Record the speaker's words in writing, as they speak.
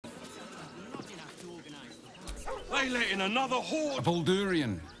They let in another horde. A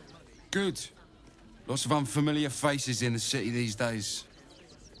Baldurian. Good. Lots of unfamiliar faces in the city these days.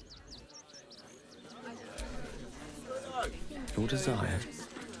 Your desire?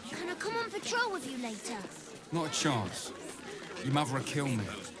 Can I come on patrol with you later? Not a chance. Your mother will kill me.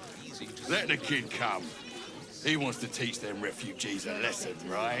 Let the kid come. He wants to teach them refugees a lesson,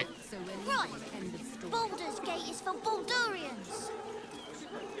 right? Right. Baldur's Gate is for Baldurians.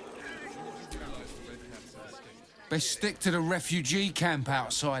 Best stick to the refugee camp,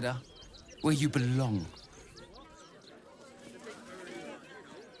 outsider. Where you belong.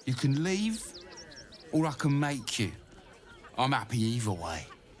 You can leave, or I can make you. I'm happy either way.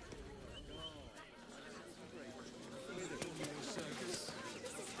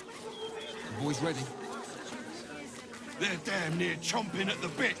 The boys ready? They're damn near chomping at the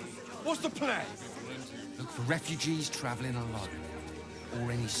bit. What's the plan? Look for refugees travelling alone,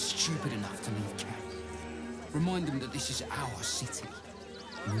 or any stupid enough to leave camp. Remind them that this is our city,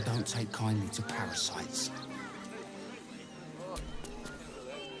 and we don't take kindly to parasites.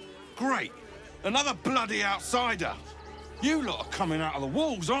 Great. Another bloody outsider. You lot are coming out of the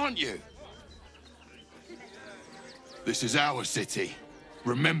walls, aren't you? This is our city.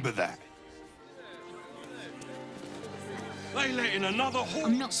 Remember that. They let in another horde.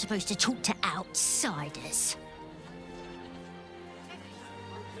 I'm not supposed to talk to outsiders.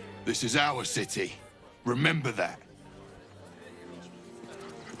 This is our city. Remember that.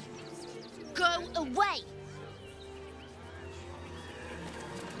 Go away!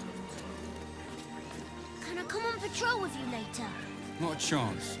 Can I come on patrol with you later? Not a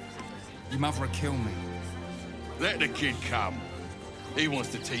chance. Your mother will kill me. Let the kid come. He wants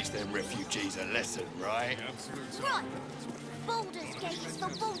to teach them refugees a lesson, right? Right. Baldur's Gate is for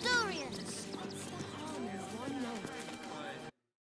Baldurians.